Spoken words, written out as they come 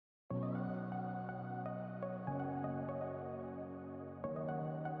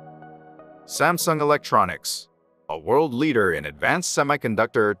Samsung Electronics, a world leader in advanced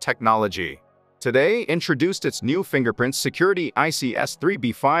semiconductor technology, today introduced its new fingerprint security IC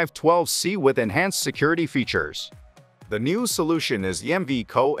S3B512C with enhanced security features. The new solution is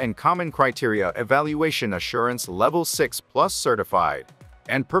EMVCo and Common Criteria Evaluation Assurance Level 6 Plus certified,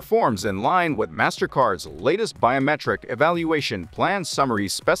 and performs in line with Mastercard's latest Biometric Evaluation Plan Summary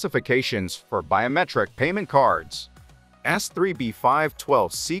specifications for biometric payment cards.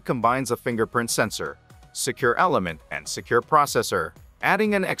 S3B512C combines a fingerprint sensor, secure element, and secure processor,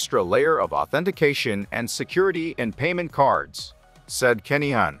 adding an extra layer of authentication and security in payment cards, said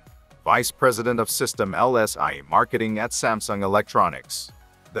Kenny Han, Vice President of System LSI Marketing at Samsung Electronics.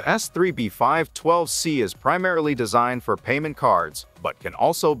 The S3B512C is primarily designed for payment cards, but can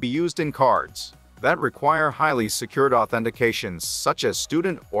also be used in cards that require highly secured authentications such as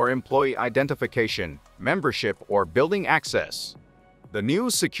student or employee identification, membership, or building access. The new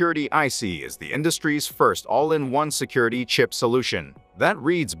Security IC is the industry's first all-in-one security chip solution that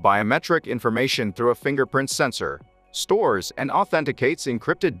reads biometric information through a fingerprint sensor, stores and authenticates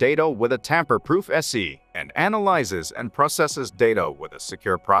encrypted data with a tamper-proof SE, and analyzes and processes data with a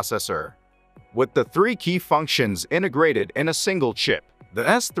secure processor. With the three key functions integrated in a single chip, the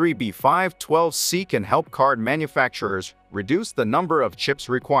S3B512C can help card manufacturers reduce the number of chips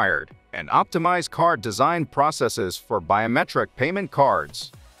required and optimize card design processes for biometric payment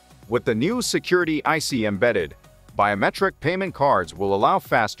cards. With the new Security IC embedded, biometric payment cards will allow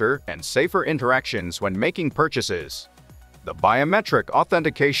faster and safer interactions when making purchases. The biometric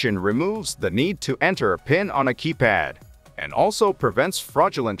authentication removes the need to enter a PIN on a keypad and also prevents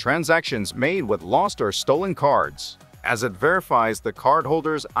fraudulent transactions made with lost or stolen cards, as it verifies the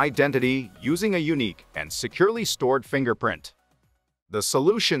cardholder's identity using a unique and securely stored fingerprint. The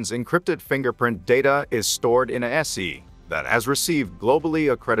solution's encrypted fingerprint data is stored in a SE that has received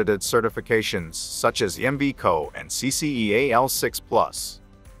globally accredited certifications such as EMVCo and CCEAL6+,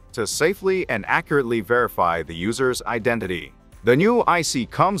 to safely and accurately verify the user's identity. The new IC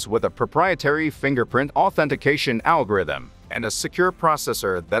comes with a proprietary fingerprint authentication algorithm and a secure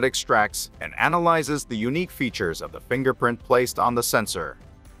processor that extracts and analyzes the unique features of the fingerprint placed on the sensor.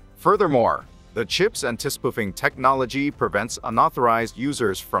 Furthermore, the chip's anti-spoofing technology prevents unauthorized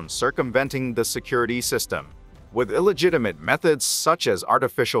users from circumventing the security system with illegitimate methods such as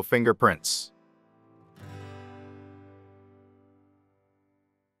artificial fingerprints.